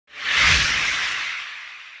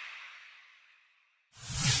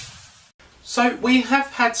So we have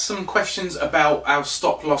had some questions about our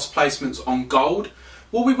stop loss placements on gold.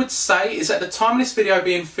 What we would say is at the time of this video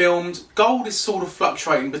being filmed, gold is sort of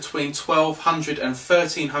fluctuating between $1,200 and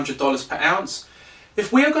 $1,300 per ounce.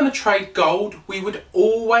 If we are going to trade gold, we would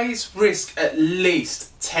always risk at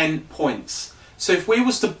least 10 points. So if we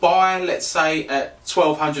was to buy, let's say at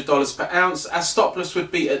 $1,200 per ounce, our stop loss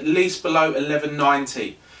would be at least below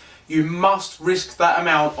 $11.90. You must risk that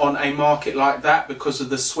amount on a market like that because of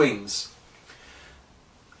the swings.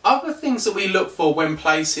 Other things that we look for when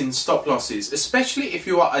placing stop losses, especially if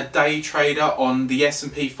you are a day trader on the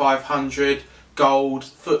S&P 500, gold,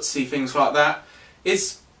 FTSE, things like that,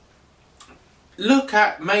 is look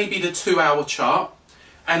at maybe the 2-hour chart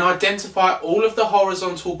and identify all of the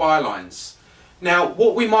horizontal buy lines. Now,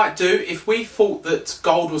 what we might do, if we thought that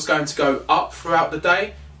gold was going to go up throughout the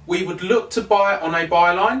day, we would look to buy on a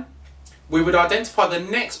buy line. We would identify the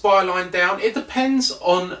next buy line down. It depends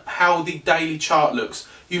on how the daily chart looks.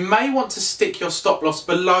 You may want to stick your stop loss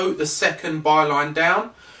below the second buy line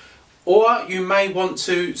down, or you may want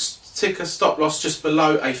to stick a stop loss just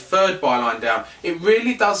below a third buy line down. It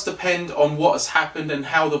really does depend on what has happened and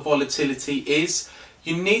how the volatility is.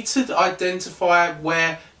 You need to identify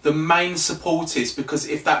where the main support is, because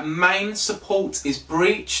if that main support is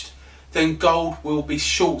breached, then gold will be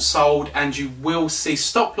short sold and you will see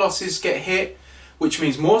stop losses get hit, which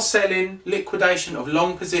means more selling, liquidation of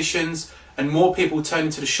long positions, and more people turning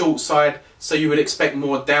to the short side, so you would expect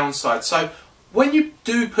more downside. So when you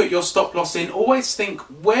do put your stop loss in, always think,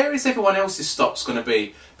 where is everyone else's stops going to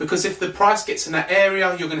be? Because if the price gets in that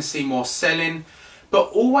area, you're going to see more selling. But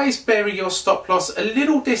always bury your stop loss a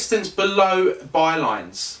little distance below buy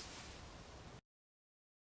lines.